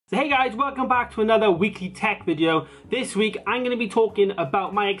So hey guys, welcome back to another weekly tech video. This week I'm going to be talking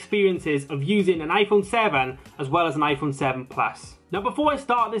about my experiences of using an iPhone 7 as well as an iPhone 7 Plus. Now before I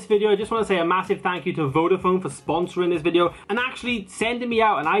start this video, I just want to say a massive thank you to Vodafone for sponsoring this video and actually sending me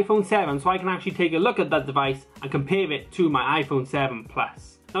out an iPhone 7 so I can actually take a look at that device and compare it to my iPhone 7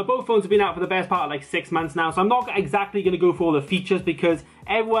 Plus. Now both phones have been out for the best part of like 6 months now, so I'm not exactly going to go through all the features because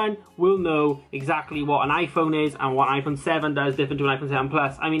everyone will know exactly what an iPhone is and what an iPhone 7 does different to an iPhone 7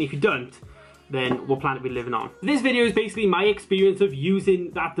 Plus. I mean, if you don't, then what planet we living on? This video is basically my experience of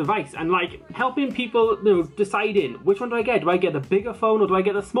using that device and like helping people, you know, deciding which one do I get? Do I get the bigger phone or do I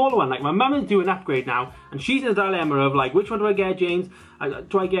get the smaller one? Like my mum is doing an upgrade now and she's in a dilemma of like, which one do I get, James?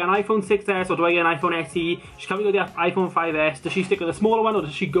 Do I get an iPhone 6s or do I get an iPhone SE? She's coming with the iPhone 5s. Does she stick with the smaller one or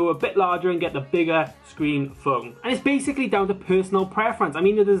does she go a bit larger and get the bigger screen phone? And it's basically down to personal preference. I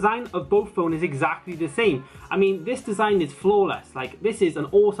mean, the design of both phones is exactly the same. I mean, this design is flawless. Like, this is an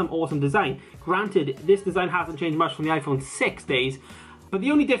awesome design. Granted, this design hasn't changed much from the iPhone 6 days, but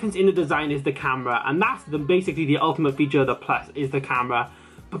the only difference in the design is the camera, and that's basically the ultimate feature of the Plus, is the camera.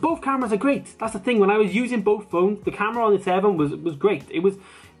 But both cameras are great. That's the thing. When I was using both phones, the camera on the 7 was great. It was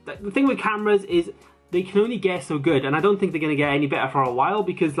the thing with cameras is they can only get so good, and I don't think they're going to get any better for a while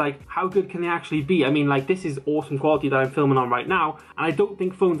because, like, how good can they actually be? I mean, like, this is awesome quality that I'm filming on right now, and I don't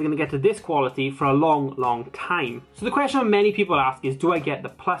think phones are going to get to this quality for a long time. So the question many people ask is, do I get the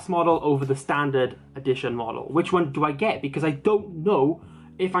Plus model over the standard edition model? Which one do I get? Because I don't know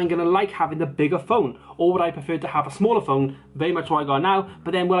if I'm going to like having the bigger phone, or would I prefer to have a smaller phone, very much what I got now,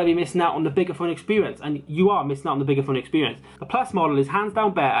 but then will I be missing out on the bigger phone experience? And you are missing out on the bigger phone experience. The Plus model is hands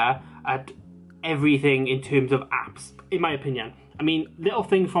down better at everything in terms of apps, in my opinion. I mean, little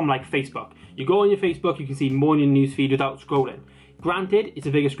things from like Facebook. You go on your Facebook, you can see more in your newsfeed without scrolling. Granted, it's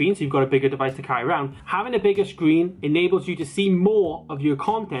a bigger screen, so you've got a bigger device to carry around. Having a bigger screen enables you to see more of your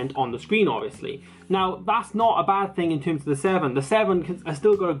content on the screen, obviously. Now, that's not a bad thing in terms of the 7. The 7 has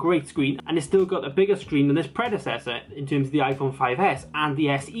still got a great screen, and it's still got a bigger screen than its predecessor in terms of the iPhone 5s and the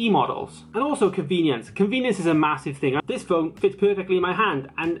SE models. And also convenience. Convenience is a massive thing. This phone fits perfectly in my hand,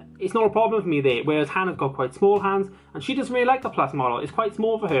 and it's not a problem for me there, whereas Hannah's got quite small hands, and she doesn't really like the Plus model. It's quite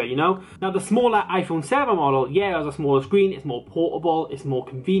small for her, you know? Now, the smaller iPhone 7 model, yeah, it has a smaller screen, it's more portable, it's more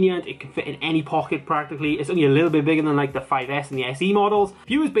convenient, it can fit in any pocket practically. It's only a little bit bigger than like the 5s and the SE models.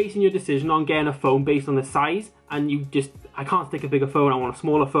 If you was basing your decision on getting a phone based on the size, and you just, I can't stick a bigger phone, I want a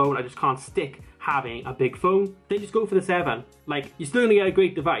smaller phone, I just can't stick having a big phone, then just go for the 7. Like, you're still gonna get a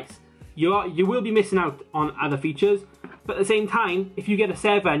great device. You will be missing out on other features, but at the same time, if you get a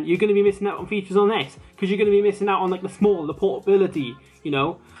 7, you're going to be missing out on features on this, because you're going to be missing out on like the portability, you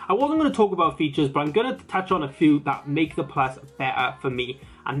know. I wasn't going to talk about features, but I'm going to touch on a few that make the Plus better for me,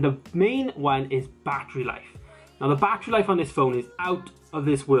 and the main one is battery life. Now the battery life on this phone is out of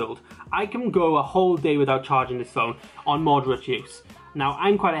this world. I can go a whole day without charging this phone on moderate use. Now,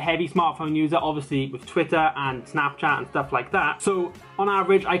 I'm quite a heavy smartphone user, obviously with Twitter and Snapchat and stuff like that. So, on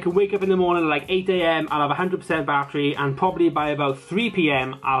average, I can wake up in the morning at like 8 AM, I'll have 100% battery, and probably by about 3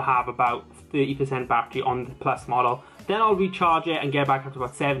 PM, I'll have about 30% battery on the Plus model. Then I'll recharge it and get back up to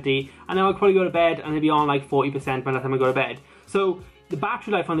about 70, and then I'll probably go to bed and it'll be on like 40% by the time I go to bed. So, the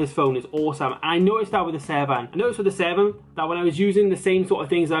battery life on this phone is awesome, and I noticed that with the 7. I noticed with the 7 that when I was using the same sort of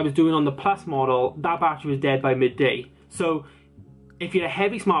things that I was doing on the Plus model, that battery was dead by midday. So, if you're a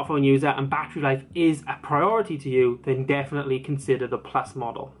heavy smartphone user and battery life is a priority to you, then definitely consider the Plus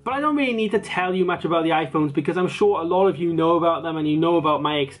model. But I don't really need to tell you much about the iPhones because I'm sure a lot of you know about them and you know about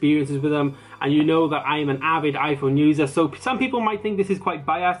my experiences with them, and you know that I'm an avid iPhone user, so some people might think this is quite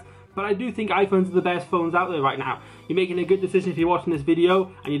biased, but I do think iPhones are the best phones out there right now. You're making a good decision if you're watching this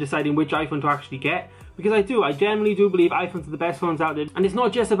video and you're deciding which iPhone to actually get. Because I generally do believe iPhones are the best phones out there. And it's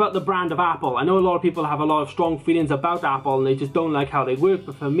not just about the brand of Apple. I know a lot of people have a lot of strong feelings about Apple and they just don't like how they work.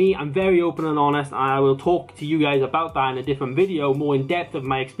 But for me, I'm very open and honest, and I will talk to you guys about that in a different video, more in depth of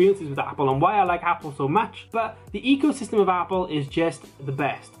my experiences with Apple and why I like Apple so much. But the ecosystem of Apple is just the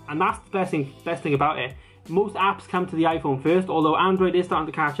best. And that's the best thing about it. Most apps come to the iPhone first, although Android is starting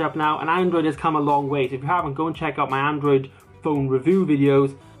to catch up now, and Android has come a long way. So if you haven't, go and check out my Android phone review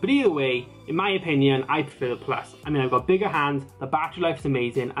videos. But either way, in my opinion, I prefer the Plus. I mean, I've got bigger hands, the battery life is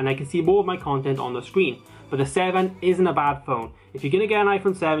amazing, and I can see more of my content on the screen. But the 7 isn't a bad phone. If you're going to get an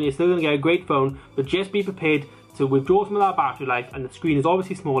iPhone 7, you're still going to get a great phone, but just be prepared to withdraw some of that battery life, and the screen is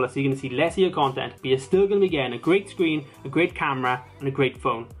obviously smaller, so you're going to see less of your content, but you're still going to be getting a great screen, a great camera, and a great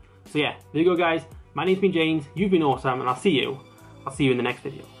phone. So yeah, there you go guys. My name's been James, you've been awesome, and I'll see you in the next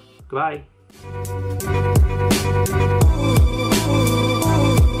video. Goodbye.